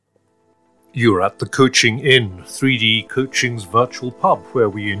You're at the Coaching Inn, 3D Coaching's virtual pub, where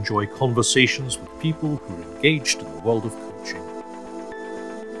we enjoy conversations with people who are engaged in the world of coaching.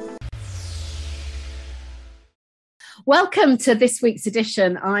 Welcome to this week's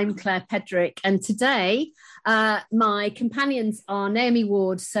edition. I'm Claire Pedrick, and today my companions are Naomi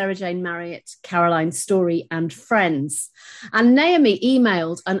Ward, Sarah Jane Marriott, Caroline Story, and friends. And Naomi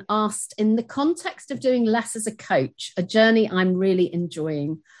emailed and asked, in the context of doing less as a coach, a journey I'm really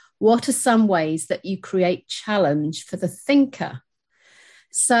enjoying, what are some ways that you create challenge for the thinker?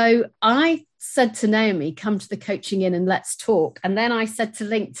 So I said to Naomi, come to the Coaching Inn and let's talk. And then I said to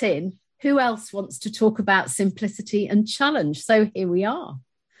LinkedIn, who else wants to talk about simplicity and challenge? So here we are.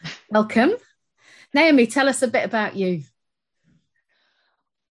 Welcome. Naomi, tell us a bit about you.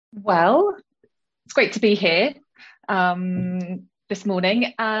 Well, it's great to be here this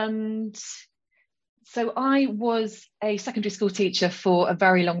morning. And so I was a secondary school teacher for a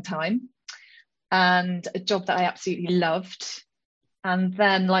very long time, and a job that I absolutely loved. And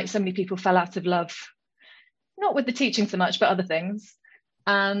then, like so many people, fell out of love, not with the teaching so much, but other things,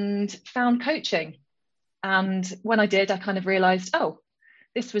 and found coaching. And when I did, I kind of realized, oh,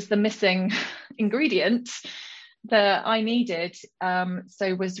 this was the missing ingredient that I needed.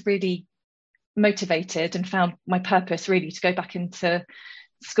 So was really motivated and found my purpose really to go back into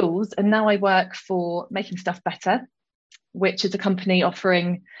schools. And now I work for Making Stuff Better, which is a company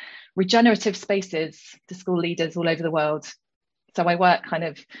offering regenerative spaces to school leaders all over the world. So I work kind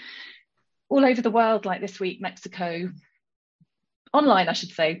of all over the world, like this week, Mexico, online, I should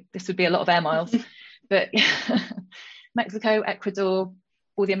say. This would be a lot of air miles, but Mexico, Ecuador,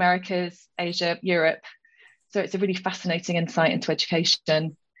 all the Americas, Asia, Europe. So it's a really fascinating insight into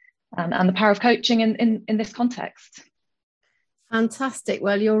education and the power of coaching in this context. Fantastic.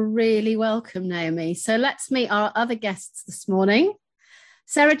 Well, you're really welcome, Naomi. So let's meet our other guests this morning.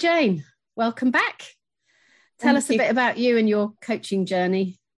 Sarah Jane, welcome back. Tell us a bit about you and your coaching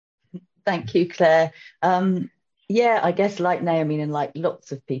journey. Thank you, Claire. I guess like Naomi and like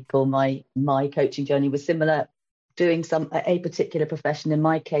lots of people, my coaching journey was similar, doing a particular profession. In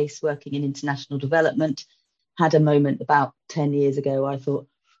my case, working in international development. Had a moment about 10 years ago where I thought,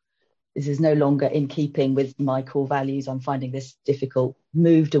 this is no longer in keeping with my core values. I'm finding this difficult.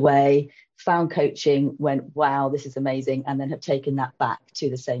 Moved away, found coaching, went, wow, this is amazing. And then have taken that back to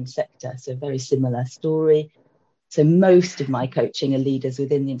the same sector. So very similar story. So most of my coaching are leaders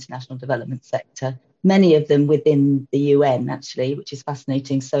within the international development sector, many of them within the UN, actually, which is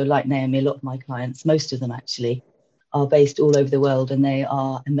fascinating. So like Naomi, a lot of my clients, most of them actually, are based all over the world, and they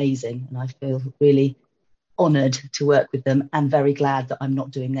are amazing. And I feel really honoured to work with them and very glad that I'm not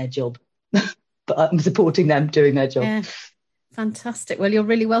doing their job, but I'm supporting them doing their job. Yeah, fantastic. Well, you're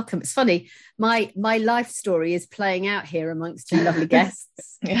really welcome. It's funny, my life story is playing out here amongst you lovely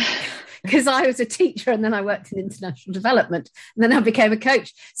guests. Because I was a teacher and then I worked in international development and then I became a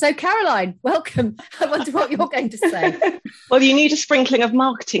coach. So Caroline, welcome. I wonder what you're going to say. Well, you need a sprinkling of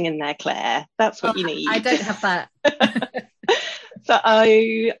marketing in there, Claire. That's what you need. I don't have that. So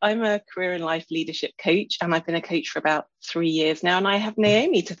I'm a career and life leadership coach, and I've been a coach for about 3 years now. And I have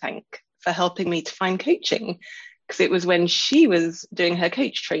Naomi to thank for helping me to find coaching, because it was when she was doing her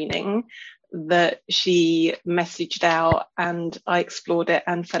coach training that she messaged out and I explored it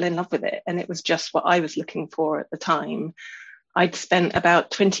and fell in love with it. And it was just what I was looking for at the time. I'd spent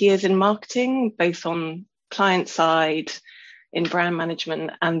about 20 years in marketing, both on client side, in brand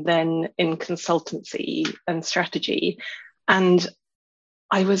management, and then in consultancy and strategy. And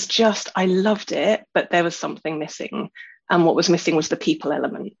I loved it, but there was something missing. And what was missing was the people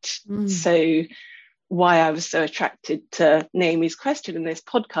element. So why I was so attracted to Naomi's question in this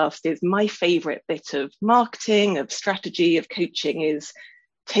podcast is my favorite bit of marketing, of strategy, of coaching is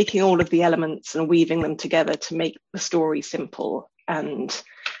taking all of the elements and weaving them together to make the story simple. And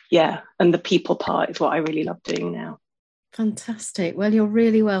the people part is what I really love doing now. Fantastic. Well, you're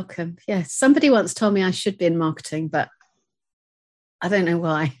really welcome. Yes, somebody once told me I should be in marketing, but I don't know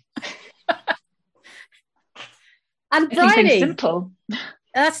why. And Bryony. Simple.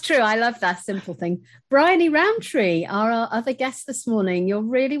 That's true. I love that simple thing. Bryony Roundtree, our other guest this morning. You're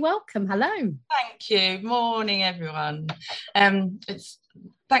really welcome. Hello. Thank you. Morning, everyone. Thanks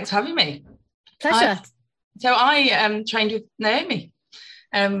for having me. Pleasure. I trained with Naomi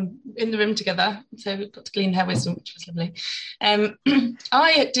in the room together. So we got to glean her wisdom, which was lovely.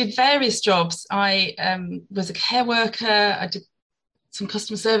 I did various jobs. I was a care worker. I did some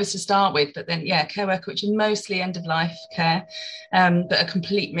customer service to start with, but then care worker, which is mostly end of life care, but a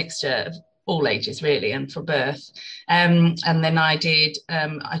complete mixture of all ages really, and for birth. And then I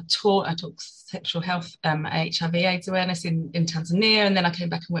taught sexual health, HIV/AIDS awareness in Tanzania, and then I came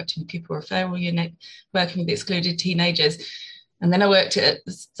back and worked in the pupil referral unit, working with excluded teenagers. And then I worked at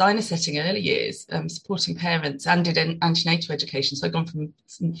the designer setting early years, supporting parents, and did antenatal education. So I'd gone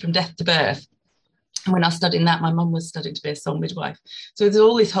from death to birth. And when I was studying that, my mum was studying to be a soul midwife. So there's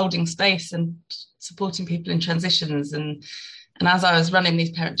always holding space and supporting people in transitions. And as I was running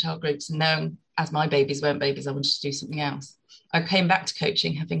these parent-child groups and knowing as my babies weren't babies, I wanted to do something else. I came back to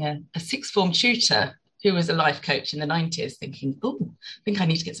coaching, having a sixth form tutor who was a life coach in the 90s, thinking, oh, I think I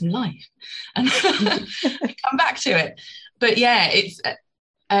need to get some life. And I come back to it. But yeah, it's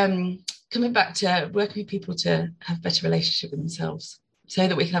coming back to working with people to have a better relationship with themselves, so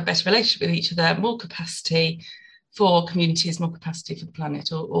that we can have a better relationship with each other, more capacity for communities, more capacity for the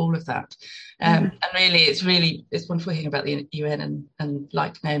planet, all of that. And really, it's wonderful hearing about the UN and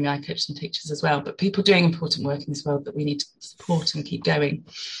like Naomi, I coach some teachers as well, but people doing important work in this world that we need to support and keep going.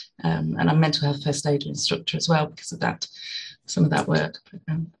 And I'm a mental health first aid instructor as well because of that, some of that work.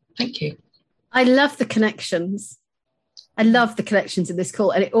 But, thank you. I love the connections. I love the connections in this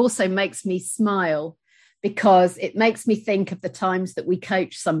call. And it also makes me smile because it makes me think of the times that we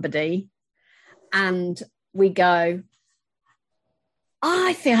coach somebody and we go, oh,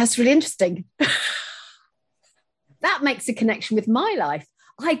 I think that's really interesting. That makes a connection with my life.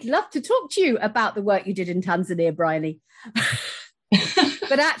 I'd love to talk to you about the work you did in Tanzania, Bryony.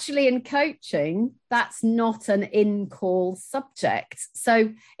 But actually in coaching, that's not an in-call subject.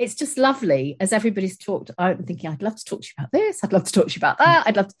 So it's just lovely as everybody's talked. I'm thinking, I'd love to talk to you about this. I'd love to talk to you about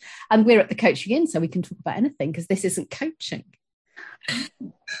that. And we're at the Coaching In, so we can talk about anything because this isn't coaching.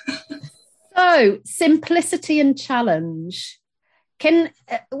 So simplicity and challenge.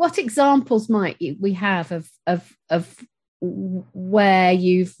 What examples might we have of where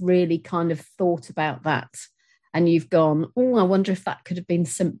you've really kind of thought about that? And you've gone, oh, I wonder if that could have been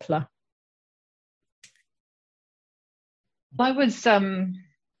simpler. I was, my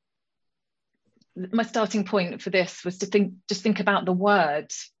starting point for this was to think about the word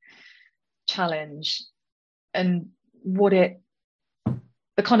challenge and the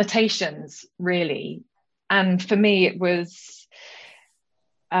connotations really. And for me, it was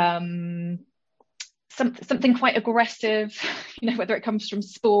something quite aggressive, whether it comes from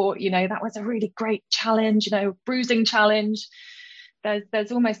sport, that was a really great challenge, bruising challenge.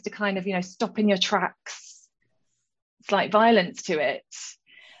 There's almost a kind of, stop in your tracks, slight violence to it.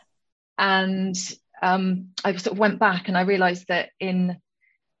 And I sort of went back and I realized that in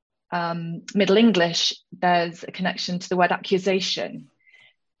Middle English, there's a connection to the word accusation.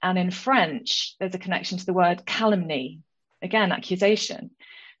 And in French, there's a connection to the word calumny, again, accusation.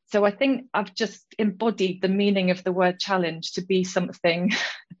 So I think I've just embodied the meaning of the word challenge to be something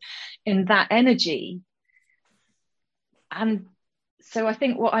in that energy. And so I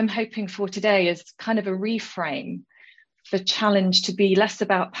think what I'm hoping for today is kind of a reframe for challenge to be less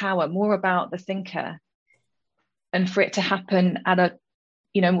about power, more about the thinker, and for it to happen at a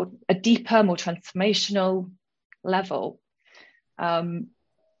deeper, more transformational level.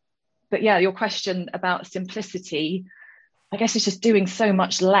 But yeah, your question about simplicity, I guess it's just doing so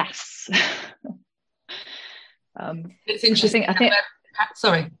much less. It's interesting. I think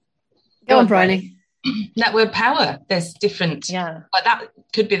sorry. Go on, Bryony. That word power, there's different. Yeah. Like that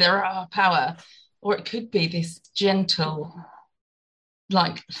could be the raw power, or it could be this gentle,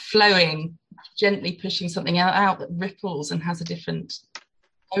 like flowing, gently pushing something out that ripples and has a different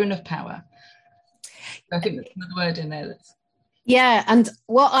tone of power. So I think there's another word in there that's. Yeah, and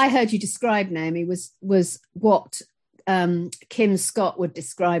what I heard you describe, Naomi, was what Kim Scott would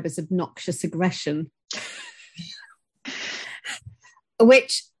describe as obnoxious aggression,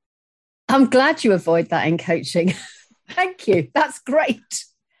 which I'm glad you avoid that in coaching. Thank you. That's great.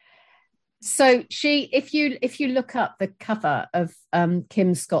 So if you look up the cover of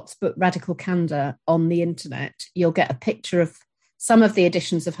Kim Scott's book Radical Candor on the internet, you'll get a picture of some of the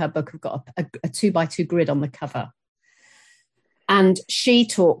editions of her book have got a 2x2 grid on the cover. And she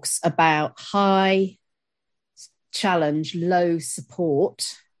talks about high challenge, low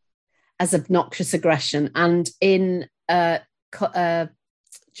support as obnoxious aggression. And in John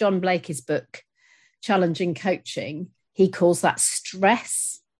Blakey's book, Challenging Coaching, he calls that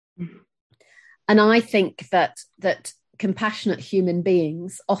stress. And I think that compassionate human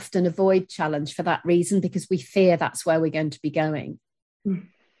beings often avoid challenge for that reason, because we fear that's where we're going to be going.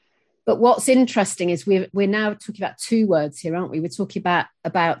 But what's interesting is we're now talking about two words here, aren't we? We're talking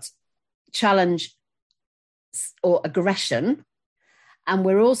about challenge or aggression, and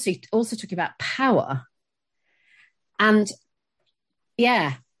we're also talking about power. And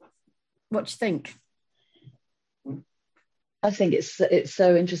yeah, What do you think? I think it's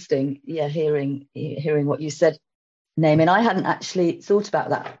so interesting, hearing what you said, Naomi. And I hadn't actually thought about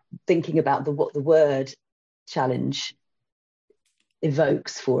that, thinking about what the word challenge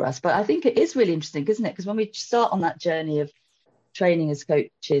evokes for us. But I think it is really interesting, isn't it? Because when we start on that journey of training as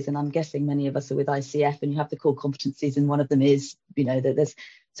coaches, and I'm guessing many of us are with ICF, and you have the core competencies, and one of them is, that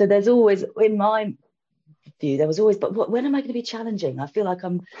there's always, in my view, there was always, but when am I going to be challenging? I feel like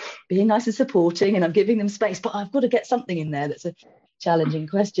I'm being nice and supporting and I'm giving them space, but I've got to get something in there that's a challenging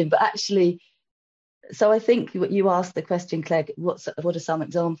question. But actually, so I think you asked the question, Claire, what are some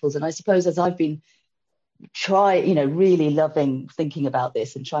examples? And I suppose as I've been really loving thinking about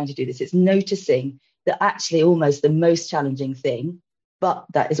this and trying to do this, it's noticing that actually almost the most challenging thing, but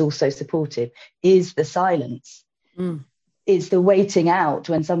that is also supportive, is the silence. Is the waiting out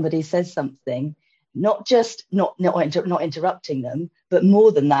when somebody says something, not just not interrupting them, but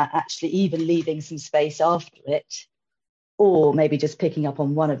more than that, actually even leaving some space after it, or maybe just picking up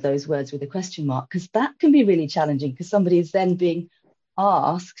on one of those words with a question mark, because that can be really challenging, because somebody is then being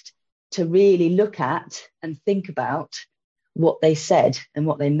asked to really look at and think about what they said and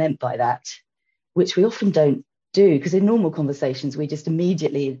what they meant by that, which we often don't do, because in normal conversations we just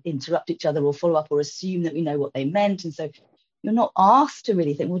immediately interrupt each other or follow up or assume that we know what they meant. And so you're not asked to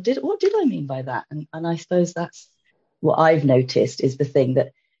really think, well, what did I mean by that? And I suppose that's what I've noticed is the thing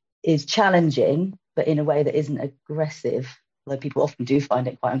that is challenging, but in a way that isn't aggressive, although people often do find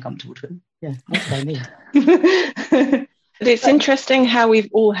it quite uncomfortable to them. Yeah, that's what I mean. But it's interesting how we've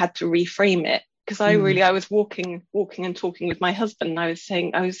all had to reframe it, because I was walking and talking with my husband, and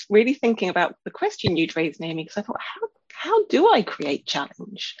I was really thinking about the question you'd raised, Naomi, because I thought, how do I create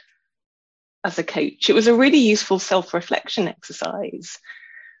challenge as a coach? It was a really useful self-reflection exercise,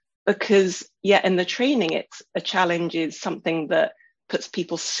 because in the training, it's a challenge is something that puts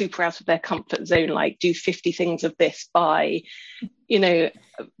people super out of their comfort zone, like do 50 things of this by,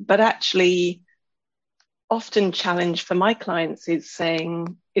 but actually often challenge for my clients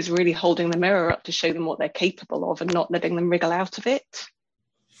is really holding the mirror up to show them what they're capable of and not letting them wriggle out of it.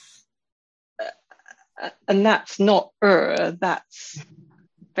 And that's not that's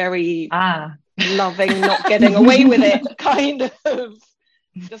very loving, not getting away with it, kind of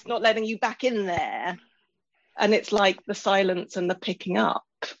just not letting you back in there. And it's like the silence and the picking up,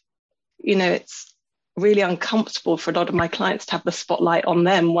 it's really uncomfortable for a lot of my clients to have the spotlight on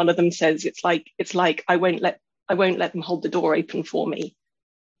them. One of them says it's like I won't let them hold the door open for me,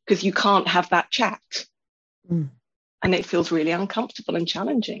 because you can't have that chat. And it feels really uncomfortable and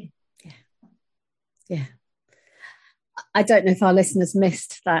challenging. Yeah. I don't know if our listeners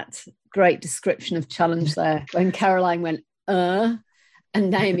missed that great description of challenge there when Caroline went and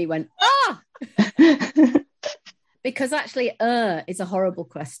Naomi went because actually is a horrible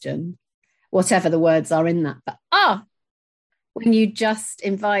question, whatever the words are in that. But when you just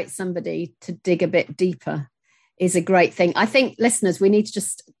invite somebody to dig a bit deeper is a great thing. I think, listeners, we need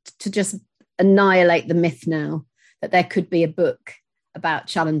to just annihilate the myth now that there could be a book about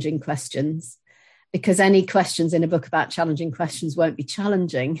challenging questions, because any questions in a book about challenging questions won't be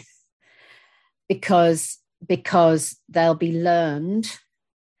challenging because they'll be learned.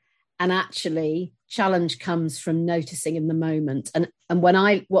 And actually, challenge comes from noticing in the moment. And when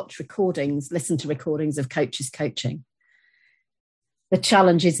I watch listen to recordings of coaches coaching, the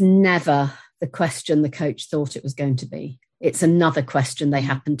challenge is never the question the coach thought it was going to be. It's another question they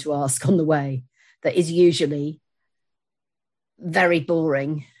happen to ask on the way that is usually very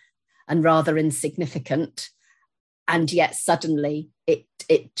boring and rather insignificant. And yet suddenly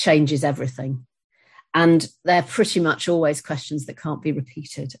it changes everything. And they're pretty much always questions that can't be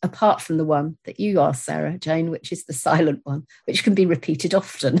repeated, apart from the one that you asked, Sarah Jane, which is the silent one, which can be repeated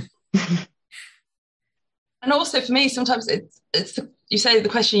often. And also for me, sometimes it's you say the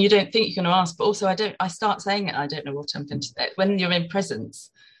question you don't think you're going to ask, but also I start saying it, I don't know what I'm going to say. When you're in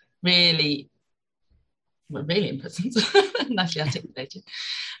presence, really in presence, nicely articulated.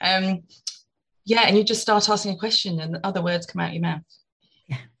 And you just start asking a question and other words come out your mouth.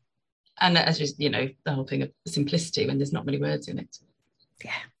 And as just, the whole thing of simplicity when there's not many words in it.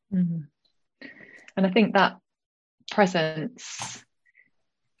 Yeah. Mm-hmm. And I think that presence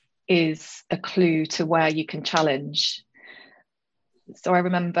is a clue to where you can challenge. So I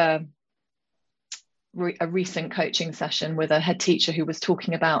remember a recent coaching session with a head teacher who was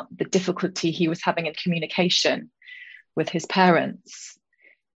talking about the difficulty he was having in communication with his parents.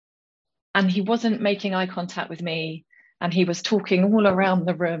 And he wasn't making eye contact with me, and he was talking all around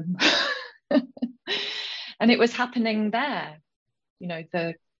the room. And it was happening there,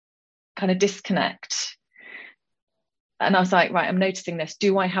 the kind of disconnect. And I was like, right, I'm noticing this.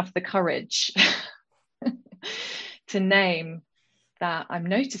 Do I have the courage to name that I'm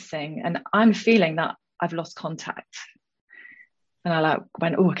noticing and I'm feeling that I've lost contact? And I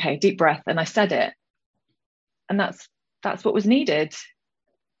went, oh, okay, deep breath. And I said it. And that's what was needed.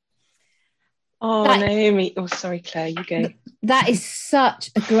 Oh, Naomi. Oh, sorry, Claire, you go. That is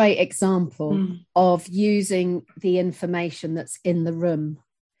such a great example of using the information that's in the room,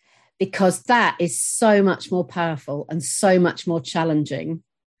 because that is so much more powerful and so much more challenging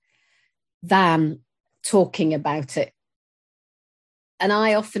than talking about it. And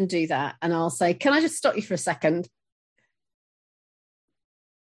I often do that. And I'll say, can I just stop you for a second?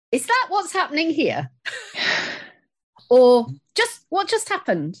 Is that what's happening here? Or what just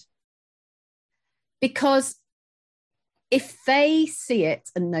happened? Because if they see it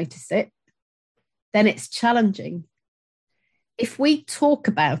and notice it, then it's challenging. If we talk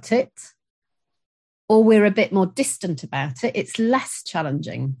about it, or we're a bit more distant about it, it's less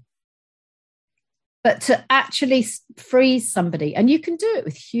challenging. But to actually freeze somebody, and you can do it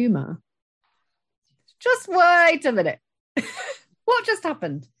with humour. Just wait a minute. What just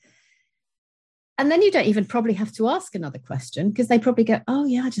happened? And then you don't even probably have to ask another question, because they probably go, oh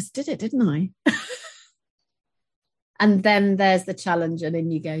yeah, I just did it, didn't I? And then there's the challenge, and then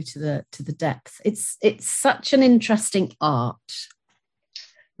you go to the depth. It's such an interesting art.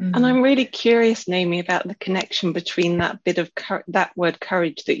 And I'm really curious, Naomi, about the connection between that bit of that word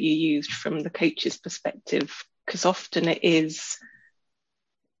courage that you used from the coach's perspective, because often it is,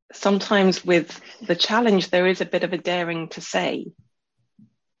 sometimes with the challenge, there is a bit of a daring to say,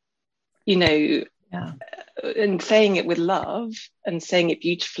 and saying it with love and saying it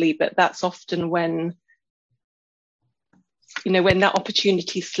beautifully, but that's often when that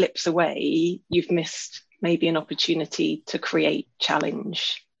opportunity slips away, you've missed maybe an opportunity to create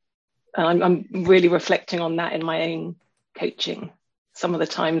challenge. And I'm really reflecting on that in my own coaching. Some of the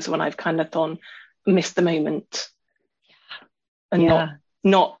times when I've kind of missed the moment and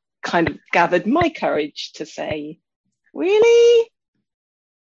not kind of gathered my courage to say, really?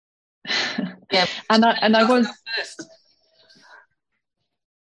 Yeah. and I was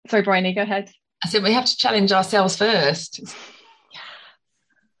sorry, Bryony, go ahead. I said we have to challenge ourselves first.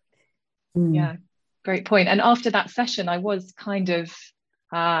 Yeah, great point. And after that session, I was kind of,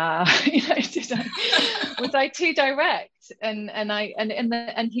 was I too direct? And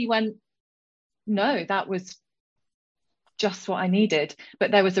he went, no, that was just what I needed.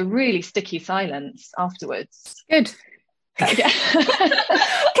 But there was a really sticky silence afterwards. Good. Can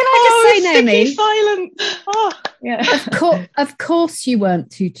I just say, Naomi? Silence. Oh, yeah. Of course, you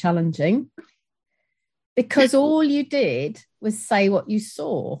weren't too challenging, because all you did was say what you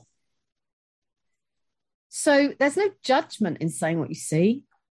saw. So there's no judgment in saying what you see.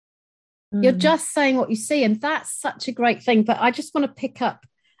 You're just saying what you see. And that's such a great thing. But I just want to pick up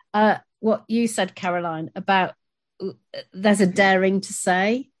what you said, Caroline, about there's a daring to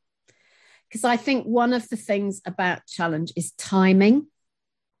say. Because I think one of the things about challenge is timing.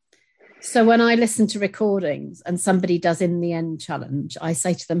 So when I listen to recordings and somebody does in the end challenge, I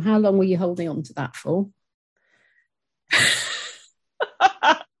say to them, how long were you holding on to that for?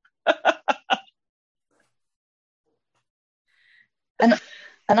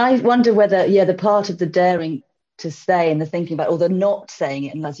 And I wonder whether, the part of the daring to say and the thinking about, or the not saying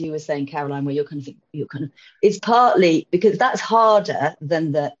it, and as you were saying, Caroline, where you're kind of, it's partly because that's harder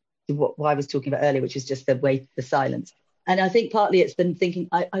than what I was talking about earlier, which is just the silence. And I think partly it's been thinking,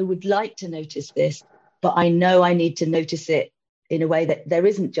 I would like to notice this, but I know I need to notice it in a way that there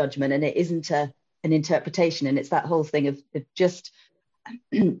isn't judgment and it isn't an interpretation. And it's that whole thing of just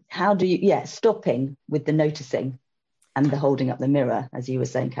how do you, stopping with the noticing and the holding up the mirror, as you were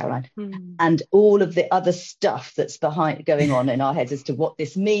saying, Caroline, and all of the other stuff that's going on in our heads as to what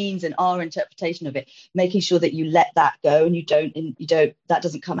this means and our interpretation of it, making sure that you let that go and you don't that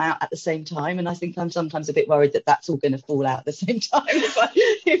doesn't come out at the same time. And I think I'm sometimes a bit worried that that's all going to fall out at the same time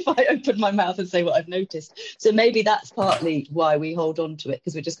if I open my mouth and say what I've noticed. So maybe that's partly why we hold on to it,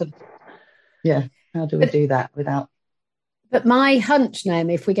 because we're just kind of, how do we do that without? But my hunch,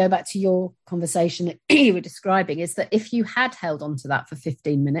 Naomi, if we go back to your conversation that you were describing, is that if you had held on to that for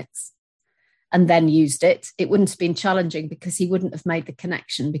 15 minutes and then used it, it wouldn't have been challenging, because he wouldn't have made the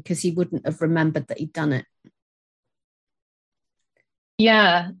connection, because he wouldn't have remembered that he'd done it.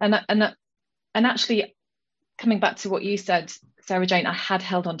 Yeah, and actually, coming back to what you said, Sarah Jane, I had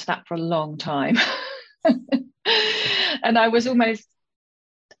held on to that for a long time. And I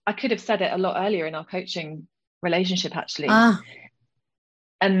could have said it a lot earlier in our coaching relationship, actually.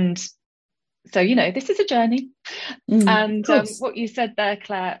 And so, this is a journey. And what you said there,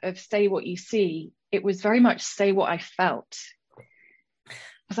 Claire, of say what you see, it was very much say what I felt,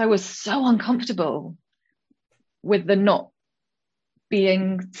 because I was so uncomfortable with the not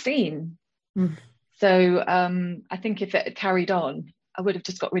being seen. So I think if it had carried on, I would have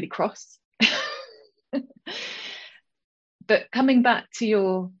just got really cross. But coming back to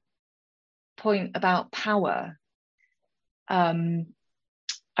your point about power, I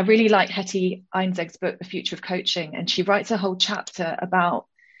really like Hetty Einzig's book, The Future of Coaching, and she writes a whole chapter about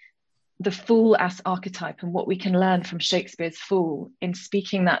the fool as archetype and what we can learn from Shakespeare's Fool in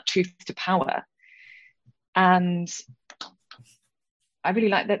speaking that truth to power. And I really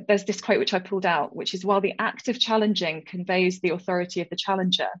like that. There's this quote which I pulled out, which is, while the act of challenging conveys the authority of the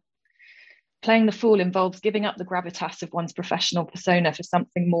challenger, playing the fool involves giving up the gravitas of one's professional persona for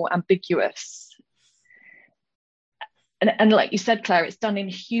something more ambiguous. And like you said, Claire, it's done in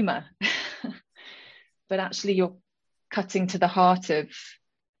humour, but actually you're cutting to the heart of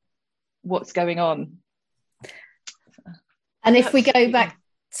what's going on. And if we go back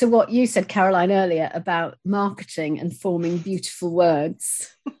to what you said, Caroline, earlier about marketing and forming beautiful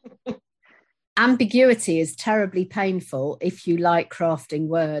words, ambiguity is terribly painful if you like crafting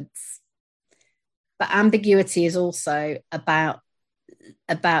words. But ambiguity is also about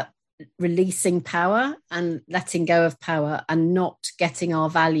releasing power and letting go of power and not getting our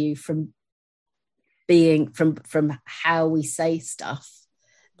value from being from how we say stuff,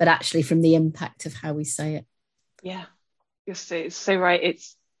 but actually from the impact of how we say it. Yeah, you're so right.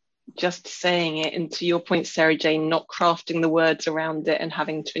 It's just saying it, and to your point, Sarah Jane, not crafting the words around it and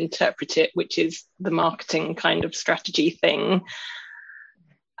having to interpret it, which is the marketing kind of strategy thing.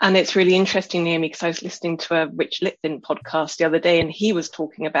 And it's really interesting, Naomi, because I was listening to a Rich Litvin podcast the other day, and he was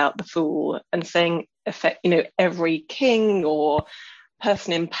talking about the fool and saying, every king or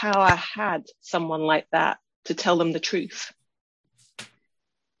person in power had someone like that to tell them the truth.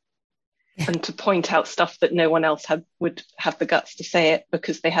 Yeah. And to point out stuff that no one else would have the guts to say it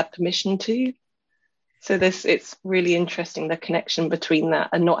because they had permission to. So it's really interesting, the connection between that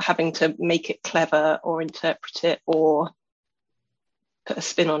and not having to make it clever or interpret it or put a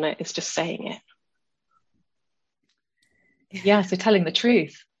spin on it. It's just saying it. Yeah, so telling the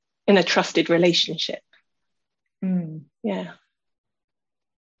truth in a trusted relationship. Yeah.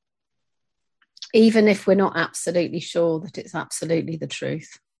 Even if we're not absolutely sure that it's absolutely the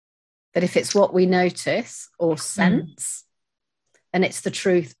truth, but if it's what we notice or sense, and it's the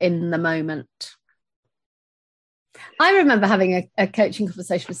truth in the moment. I remember having a coaching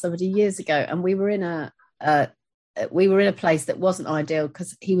conversation with somebody years ago, and we were in a place that wasn't ideal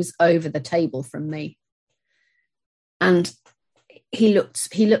because he was over the table from me, and he looked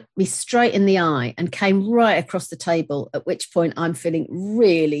me straight in the eye and came right across the table, at which point I'm feeling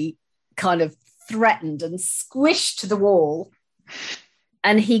really kind of threatened and squished to the wall.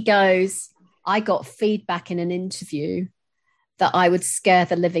 And he goes, I got feedback in an interview that I would scare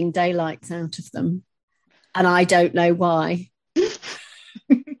the living daylights out of them, and I don't know why.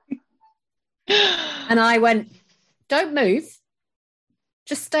 And I went, don't move,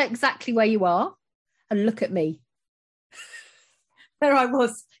 just stay exactly where you are and look at me. There I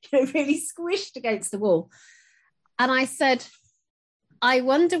was, really squished against the wall. And I said, I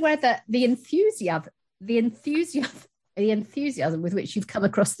wonder whether the enthusiasm with which you've come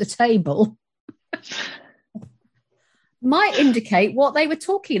across the table might indicate what they were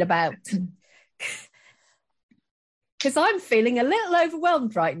talking about. Because I'm feeling a little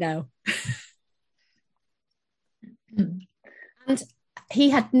overwhelmed right now. And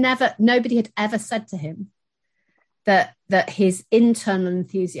nobody had ever said to him that his internal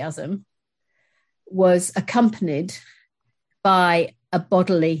enthusiasm was accompanied by a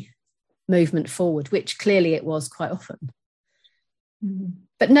bodily movement forward, which clearly it was quite often.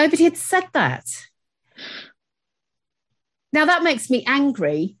 But nobody had said that. Now that makes me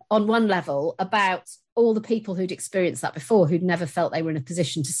angry on one level about all the people who'd experienced that before, who'd never felt they were in a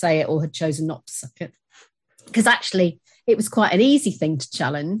position to say it or had chosen not to say it. Because actually it was quite an easy thing to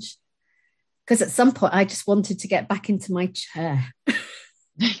challenge, because at some point I just wanted to get back into my chair.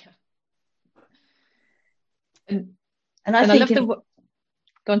 And I love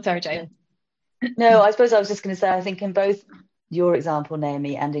go on, Sarah Jane. No, I suppose I was just going to say, I think in both your example,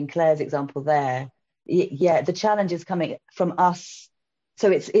 Naomi, and in Claire's example there, the challenge is coming from us.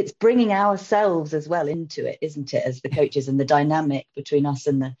 So it's bringing ourselves as well into it, isn't it, as the coaches, and the dynamic between us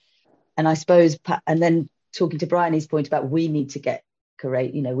and I suppose, and then talking to Bryony's point about we need to get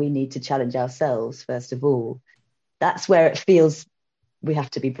correct, we need to challenge ourselves first of all. That's where it feels we have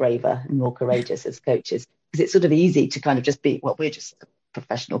to be braver and more courageous as coaches, because it's sort of easy to kind of just be, well, we're just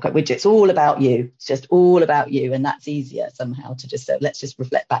professional coach, which it's all about you. It's just all about you. And that's easier somehow to just say, let's just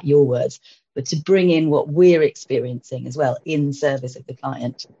reflect back your words, but to bring in what we're experiencing as well in service of the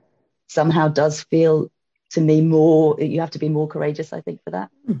client somehow does feel to me more, you have to be more courageous, I think, for that.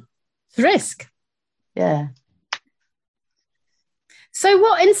 It's risk. Yeah. So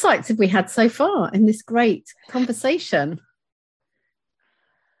what insights have we had so far in this great conversation?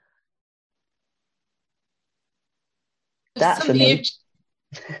 That's for me.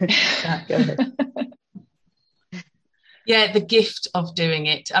 Go ahead. Yeah, the gift of doing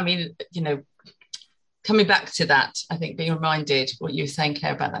it. I mean, coming back to that, I think being reminded what you were saying,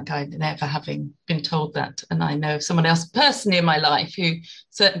 Claire, about that guy never having been told that. And I know of someone else personally in my life who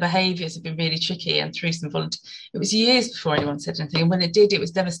certain behaviours have been really tricky, and through some volunteer, it was years before anyone said anything. And when it did, it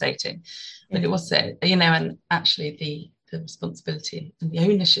was devastating. But it was said, and actually the responsibility and the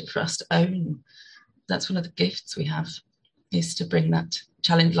ownership for us to own, that's one of the gifts we have, is to bring that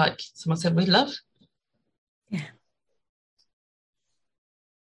challenge, like someone said, we love. Yeah.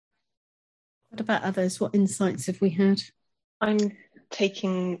 What about others? What insights have we had? I'm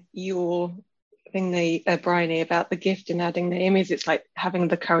taking your thing, Bryony, about the gift and adding Naomi's. It's like having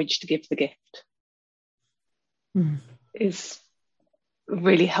the courage to give the gift is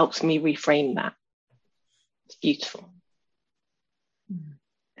really helps me reframe that. It's beautiful.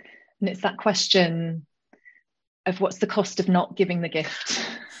 And it's that question of what's the cost of not giving the gift?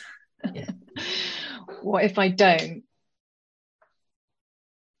 Yeah. What if I don't?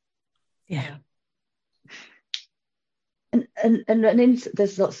 Yeah. And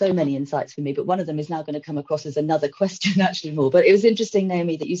there's not so many insights for me, but one of them is now going to come across as another question, actually more. But it was interesting,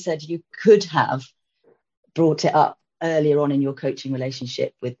 Naomi, that you said you could have brought it up earlier on in your coaching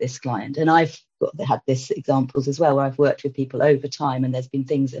relationship with this client. And I've had this examples as well, where I've worked with people over time and there's been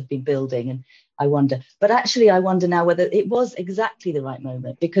things that have been building, and I wonder now whether it was exactly the right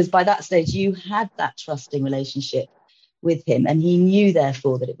moment, because by that stage you had that trusting relationship with him and he knew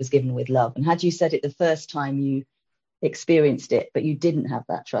therefore that it was given with love. And had you said it the first time you experienced it, but you didn't have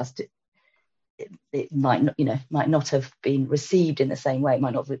that trust, it might not have been received in the same way. It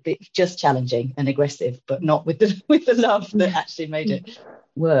might not be just challenging and aggressive, but not with the love that actually made it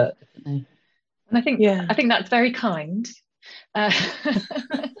work. And I think that's very kind.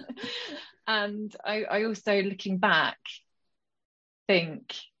 And I also, looking back,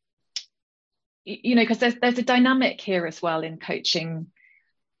 think, because there's a dynamic here as well in coaching,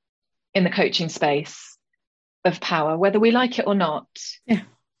 in the coaching space, of power, whether we like it or not. Yeah.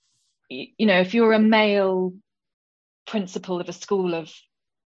 If you're a male principal of a school of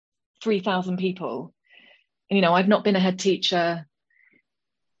 3,000 people, I've not been a head teacher,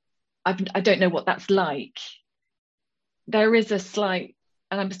 I don't know what that's like. There is a slight,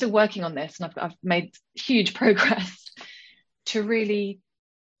 and I'm still working on this, and I've made huge progress to really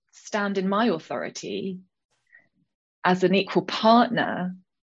stand in my authority as an equal partner,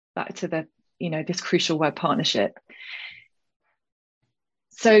 back to the this crucial word, partnership.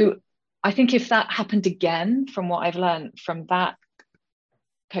 So I think if that happened again, from what I've learned from that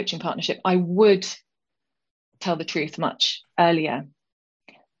coaching partnership, I would tell the truth much earlier.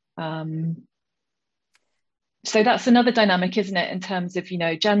 So that's another dynamic, isn't it, in terms of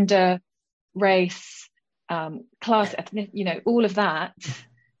gender, race, class, ethnic, all of that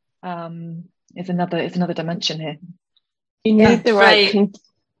is another dimension here. You need the right.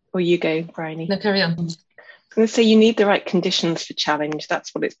 Or you go, Bryony. No, carry on. I was going to say, you need the right conditions for challenge.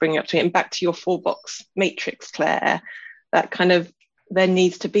 That's what it's bringing up to me. And back to your 4-box matrix, Claire, that kind of, there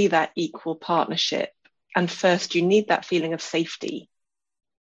needs to be that equal partnership. And first, you need that feeling of safety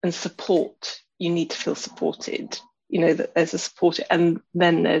and support. You need to feel supported, that there's a support, and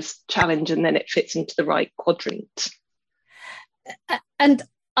then there's challenge, and then it fits into the right quadrant. And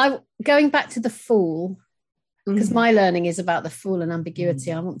going back to the Fool, because my learning is about the Fool and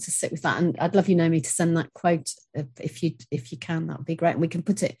ambiguity. I want to sit with that, and I'd love you, Naomi, to send that quote if you can. That would be great, and we can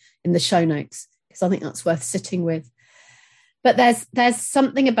put it in the show notes, because I think that's worth sitting with. But there's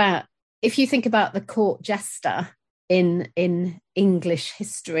something about, if you think about the court jester in English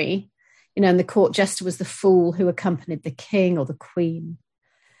history, and the court jester was the fool who accompanied the king or the queen.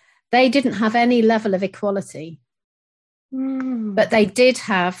 They didn't have any level of equality, but they did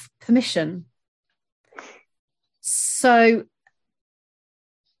have permission. So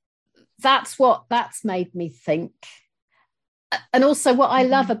that's made me think. And also what I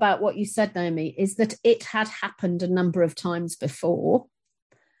love about what you said, Naomi, is that it had happened a number of times before,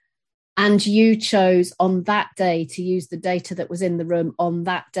 and you chose on that day to use the data that was in the room on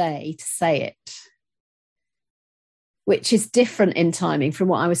that day to say it, which is different in timing from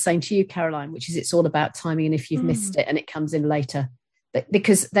what I was saying to you, Caroline, which is it's all about timing, and if you've missed it and it comes in later,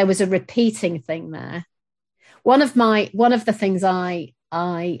 because there was a repeating thing there. One of the things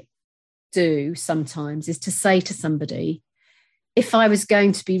I do sometimes is to say to somebody, if I was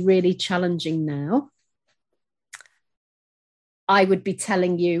going to be really challenging now, I would be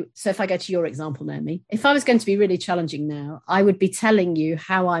telling you, so if I go to your example, Naomi, if I was going to be really challenging now, I would be telling you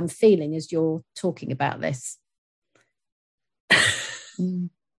how I'm feeling as you're talking about this.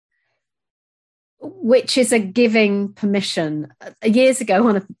 Which is a giving permission. Years ago,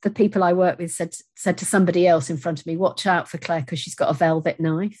 one of the people I work with said to somebody else in front of me, watch out for Claire because she's got a velvet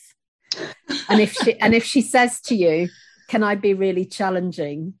knife. And if she says to you, can I be really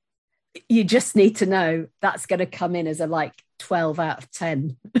challenging? You just need to know that's going to come in as a 12 out of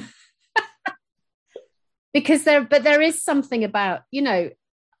 10. Because there is something about, I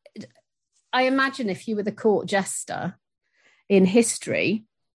imagine if you were the court jester in history,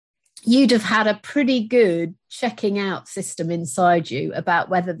 you'd have had a pretty good checking out system inside you about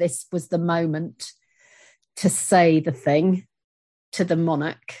whether this was the moment to say the thing to the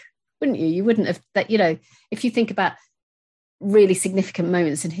monarch, wouldn't you? You wouldn't have that, if you think about really significant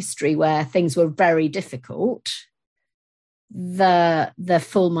moments in history where things were very difficult, the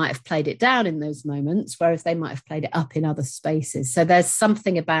fool might have played it down in those moments, whereas they might have played it up in other spaces. So there's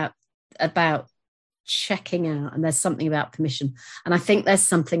something about checking out, and there's something about permission, and I think there's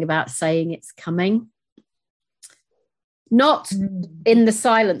something about saying it's coming, not in the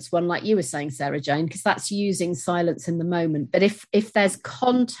silence one like you were saying, Sarah Jane, because that's using silence in the moment. But if there's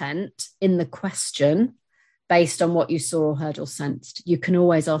content in the question based on what you saw or heard or sensed, you can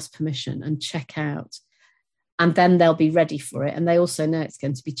always ask permission and check out, and then they'll be ready for it, and they also know it's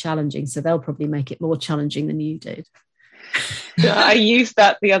going to be challenging, so they'll probably make it more challenging than you did. I used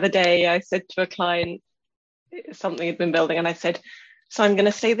that the other day. I said to a client something had been building, and I said, so I'm going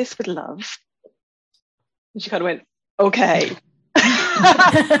to say this with love, and she kind of went, okay.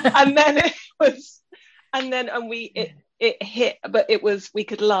 And then it hit, but it was, we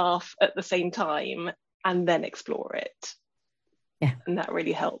could laugh at the same time and then explore it. Yeah. And that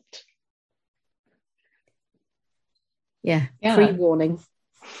really helped. Yeah. Pre-warning.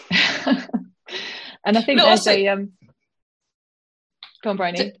 And I think but there's also, go on,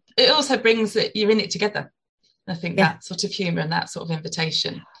 Bryony. It also brings that you're in it together. I think that sort of humour and that sort of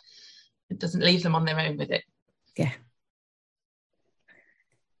invitation, it doesn't leave them on their own with it. Yeah.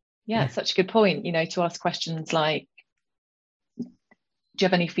 Yeah, it's such a good point, to ask questions like, do you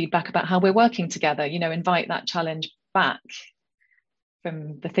have any feedback about how we're working together? Invite that challenge back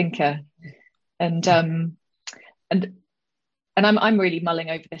from the thinker. And I'm really mulling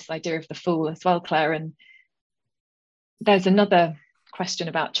over this idea of the fool as well, Claire. And there's another question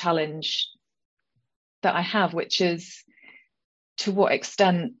about challenge that I have, which is, to what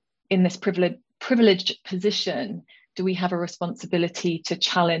extent in this privileged position do we have a responsibility to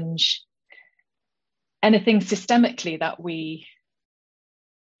challenge anything systemically that we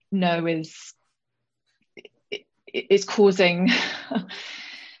know is causing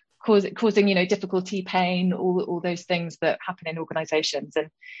difficulty, pain, all those things that happen in organizations. And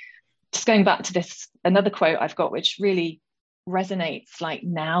just going back to this, another quote I've got, which really resonates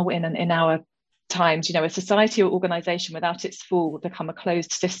now in our times, a society or organization without its fool will become a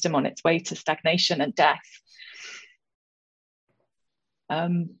closed system on its way to stagnation and death.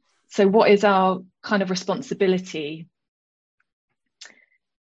 So what is our kind of responsibility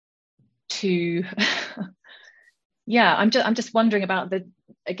to I'm just wondering about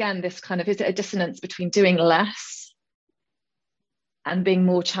this kind of, is it a dissonance between doing less and being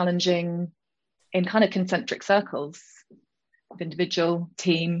more challenging in kind of concentric circles of individual,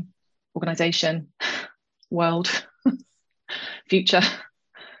 team, organization, world, future?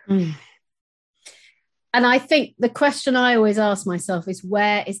 And I think the question I always ask myself is,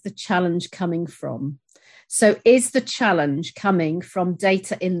 where is the challenge coming from? So is the challenge coming from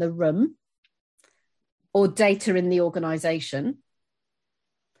data in the room or data in the organization?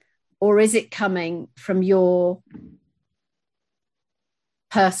 Or is it coming from your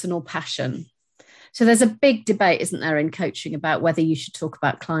personal passion? So there's a big debate, isn't there, in coaching about whether you should talk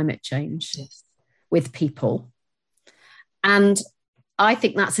about climate change with people. And I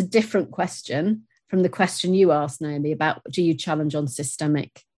think that's a different question from the question you asked, Naomi, about do you challenge on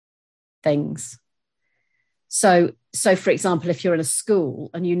systemic things? So for example, if you're in a school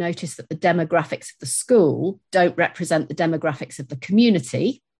and you notice that the demographics of the school don't represent the demographics of the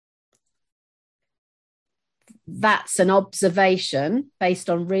community, that's an observation based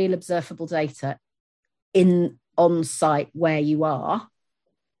on real observable data on site where you are.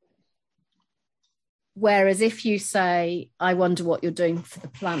 Whereas if you say, I wonder what you're doing for the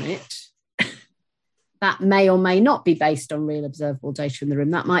planet, that may or may not be based on real observable data in the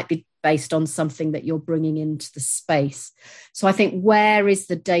room. That might be based on something that you're bringing into the space. So I think where is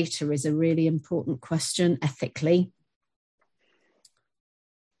the data is a really important question ethically.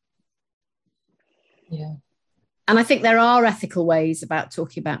 Yeah. And I think there are ethical ways about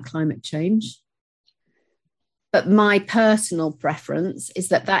talking about climate change. But my personal preference is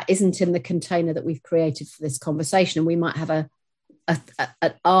that that isn't in the container that we've created for this conversation. And we might have an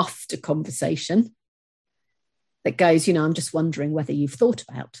after conversation that goes, you know, I'm just wondering whether you've thought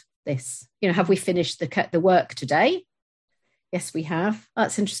about this. You know, have we finished the work today? Yes, we have.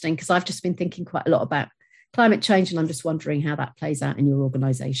 That's interesting, because I've just been thinking quite a lot about climate change, and I'm just wondering how that plays out in your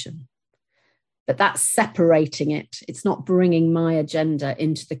organisation. But that's separating it. It's not bringing my agenda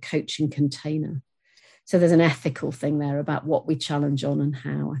into the coaching container. So there's an ethical thing there about what we challenge on and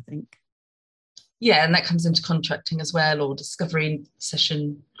how, I think. Yeah, and that comes into contracting as well, or discovery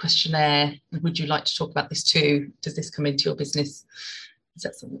session questionnaire. Would you like to talk about this too? Does this come into your business? Is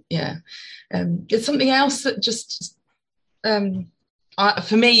that something? Yeah. It's something else that just,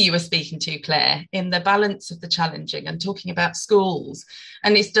 for me, you were speaking to, Claire, in the balance of the challenging and talking about schools.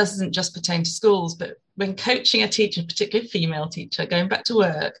 And it doesn't just pertain to schools, but when coaching a teacher, particularly a female teacher, going back to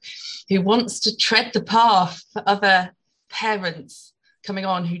work, who wants to tread the path for other parents coming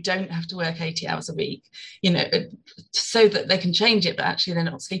on who don't have to work 80 hours a week, you know, so that they can change it, but actually they're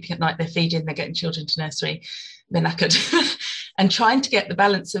not sleeping at night, they're feeding, they're getting children to nursery, they're knackered. And trying to get the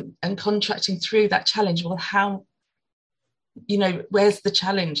balance and contracting through that challenge. Well, how, you know, where's the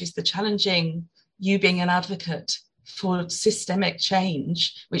challenge? Is the challenging you being an advocate for systemic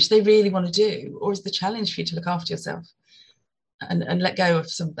change, which they really want to do, or is the challenge for you to look after yourself and let go of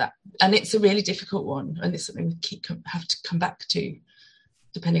some of that? And it's a really difficult one, and it's something we have to come back to,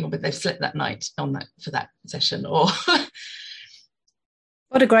 depending on whether they've slept that night on that for that session or.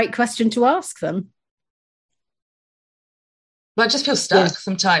 What a great question to ask them. Well, I just feel stuck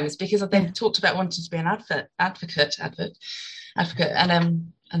sometimes, because they've talked about wanting to be an advocate,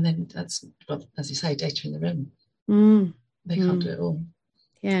 and then that's, well, as you say, data in the room. They can't do it all.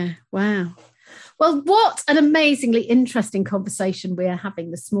 Yeah. Wow. Well, what an amazingly interesting conversation we are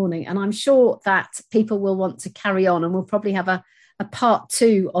having this morning, and I'm sure that people will want to carry on, and we'll probably have a part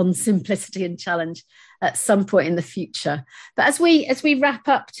 2 on simplicity and challenge at some point in the future. But as we wrap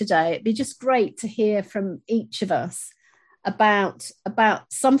up today, it'd be just great to hear from each of us about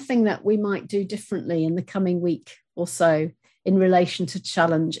something that we might do differently in the coming week or so in relation to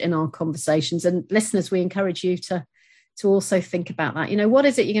challenge in our conversations. And listeners, we encourage you to also think about that. You know, what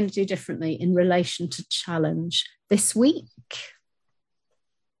is it you're going to do differently in relation to challenge this week?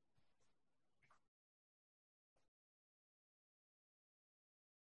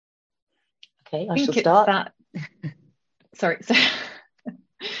 Okay, I shall start. Sorry. So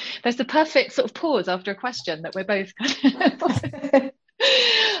there's the perfect sort of pause after a question that we're both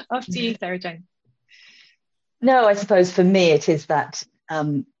after you, Sarah Jane. No, I suppose for me it is that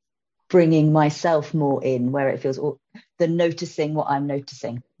bringing myself more in, where it feels the noticing what I'm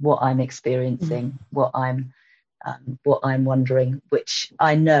experiencing, what I'm wondering, which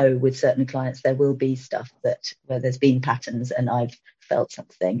I know with certain clients there will be stuff where there's been patterns and I've felt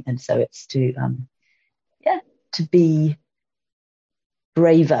something, and so it's to be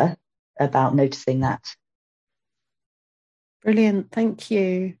braver about noticing that. Brilliant, thank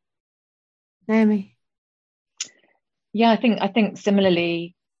you, Naomi. Yeah, I think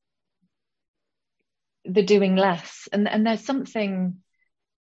similarly, the doing less, and there's something,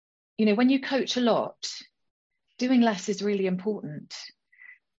 you know, when you coach a lot, doing less is really important.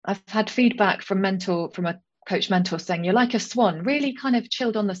 I've had feedback from a coach mentor saying you're like a swan, really kind of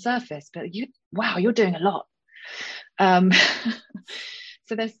chilled on the surface, but you're doing a lot.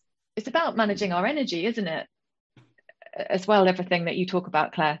 So it's about managing our energy, isn't it? As well, everything that you talk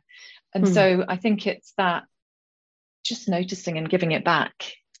about, Claire. And so I think it's that just noticing and giving it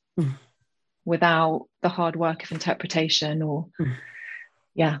back without the hard work of interpretation or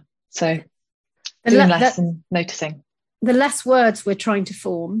so doing less and noticing. The less words we're trying to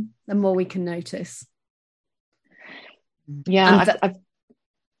form, the more we can notice. Yeah,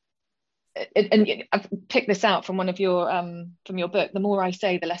 I've picked this out from one of your from your book. The more I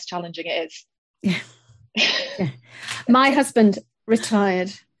say, the less challenging it is. Yeah. My husband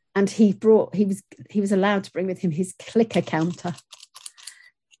retired, and he was allowed to bring with him his clicker counter.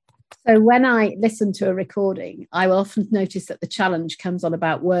 So when I listen to a recording, I will often notice that the challenge comes on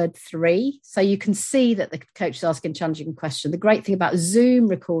about word 3. So you can see that the coach is asking a challenging question. The great thing about Zoom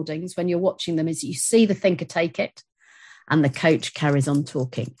recordings when you're watching them is you see the thinker take it and the coach carries on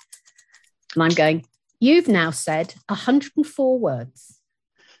talking. And I'm going, you've now said 104 words.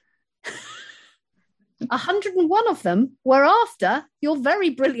 101 of them were after your very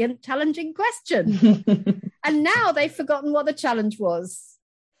brilliant, challenging question. And now they've forgotten what the challenge was.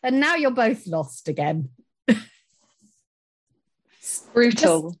 And now you're both lost again.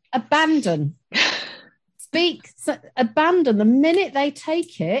 Brutal. Just abandon. Abandon. The minute they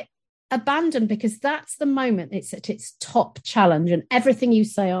take it, abandon, because that's the moment it's at its top challenge. And everything you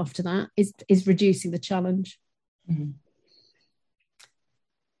say after that is reducing the challenge. Mm-hmm.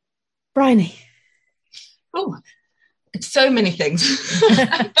 Bryony. Oh, it's so many things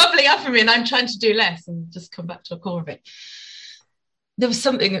bubbling up for me, and I'm trying to do less and just come back to a core of it. There was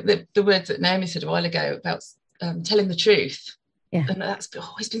something that the words that Naomi said a while ago about telling the truth. Yeah. And that's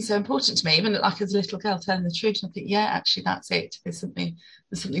always been so important to me, even like as a little girl, telling the truth. And I think, yeah, actually, that's it. There's something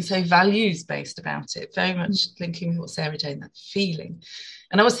so values-based about it, very much linking with what Sarah Jane, that feeling.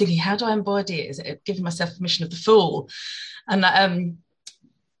 And I was thinking, how do I embody it? Is it giving myself permission of the fool? And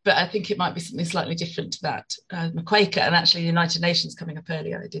but I think it might be something slightly different to that. I'm a Quaker, and actually the United Nations coming up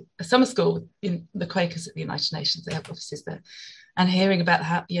earlier. I did a summer school in the Quakers at the United Nations. They have offices there. And hearing about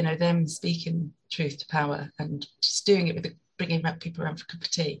how, them speaking truth to power and just doing it with bringing people around for a cup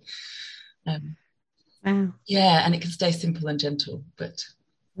of tea. Wow. Yeah, and it can stay simple and gentle, but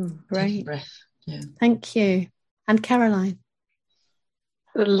great. Take a breath. Yeah. Thank you. And Caroline?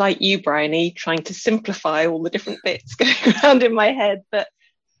 Like you, Bryony, trying to simplify all the different bits going around in my head, but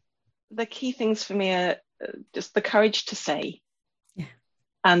the key things for me are just the courage to say,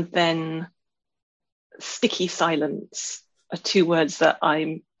 and then sticky silence are two words that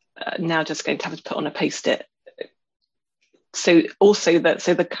I'm now just going to have to put on a post-it. So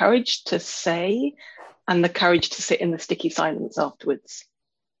the courage to say and the courage to sit in the sticky silence afterwards.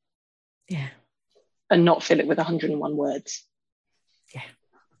 Yeah. And not fill it with 101 words. Yeah.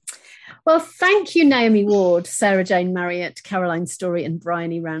 Well, thank you, Naomi Ward, Sarah Jane Marriott, Caroline Storey and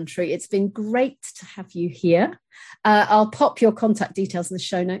Bryony Rowntree. It's been great to have you here. I'll pop your contact details in the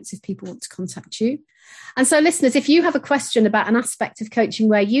show notes if people want to contact you. And so, listeners, if you have a question about an aspect of coaching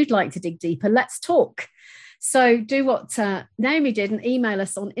where you'd like to dig deeper, let's talk. So do what Naomi did and email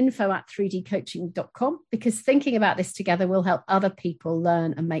us on info@3dcoaching.com, because thinking about this together will help other people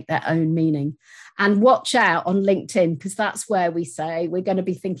learn and make their own meaning. And watch out on LinkedIn, because that's where we say we're going to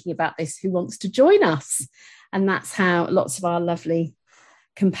be thinking about this. Who wants to join us? And that's how lots of our lovely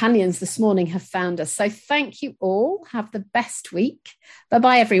companions this morning have found us. So thank you all. Have the best week.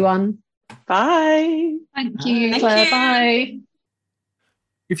 Bye-bye, everyone. Bye. Thank you, Claire. Bye.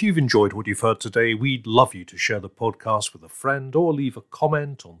 If you've enjoyed what you've heard today, we'd love you to share the podcast with a friend or leave a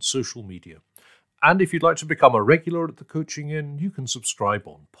comment on social media. And if you'd like to become a regular at the Coaching Inn, you can subscribe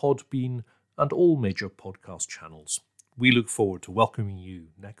on Podbean and all major podcast channels. We look forward to welcoming you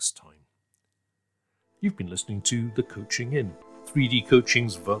next time. You've been listening to The Coaching Inn, 3D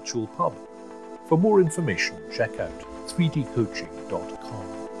Coaching's virtual pub. For more information, check out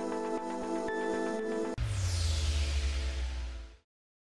 3dcoaching.com.